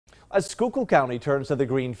As Schuylkill County turns to the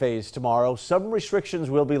green phase tomorrow, some restrictions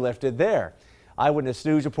will be lifted there. Eyewitness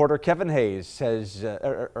News reporter Kevin Hayes has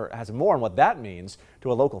more on what that means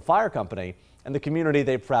to a local fire company and the community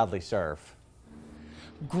they proudly serve.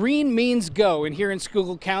 Green means go, and here in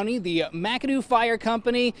Schuylkill County, the McAdoo Fire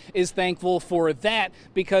Company is thankful for that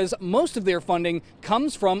because most of their funding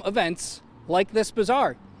comes from events like this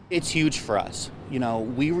bazaar. It's huge for us. You know,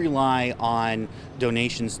 we rely on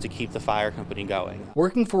donations to keep the fire company going.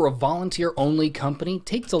 Working for a volunteer-only company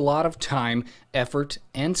takes a lot of time, effort,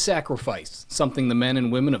 and sacrifice, something the men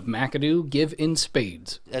and women of McAdoo give in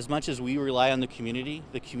spades. As much as we rely on the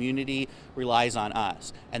community relies on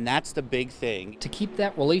us, and that's the big thing. To keep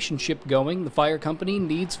that relationship going, the fire company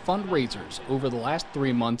needs fundraisers over the last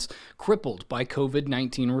 3 months, crippled by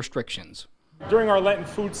COVID-19 restrictions. During our Lenten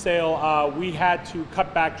food sale, we had to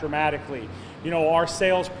cut back dramatically. You know, our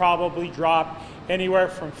sales probably dropped anywhere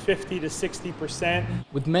from 50 to 60%.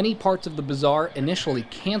 With many parts of the bazaar initially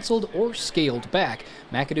canceled or scaled back,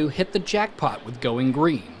 McAdoo hit the jackpot with going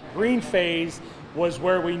green. Green phase was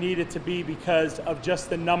where we needed to be because of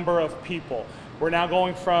just the number of people. We're now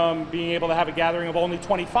going from being able to have a gathering of only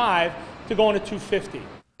 25 to going to 250.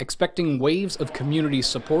 Expecting waves of community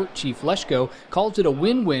support, Chief Leshko calls it a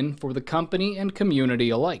win-win for the company and community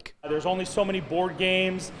alike. There's only so many board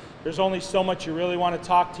games. There's only so much you really want to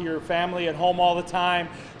talk to your family at home all the time.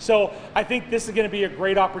 So I think this is going to be a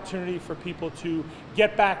great opportunity for people to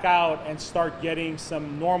get back out and start getting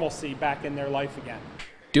some normalcy back in their life again.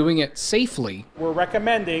 Doing it safely. We're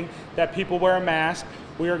recommending that people wear a mask.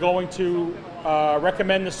 We are going to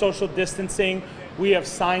recommend the social distancing. We have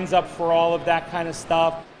signs up for all of that kind of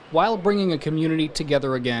stuff. While bringing a community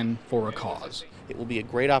together again for a cause. It will be a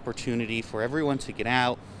great opportunity for everyone to get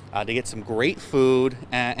out, to get some great food,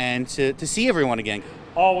 and to see everyone again.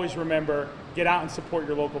 Always remember, get out and support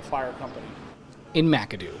your local fire company. In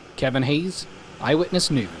McAdoo, Kevin Hayes,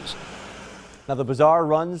 Eyewitness News. Now the bazaar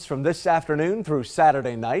runs from this afternoon through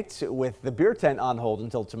Saturday night, with the beer tent on hold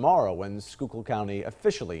until tomorrow when Schuylkill County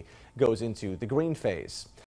officially goes into the green phase.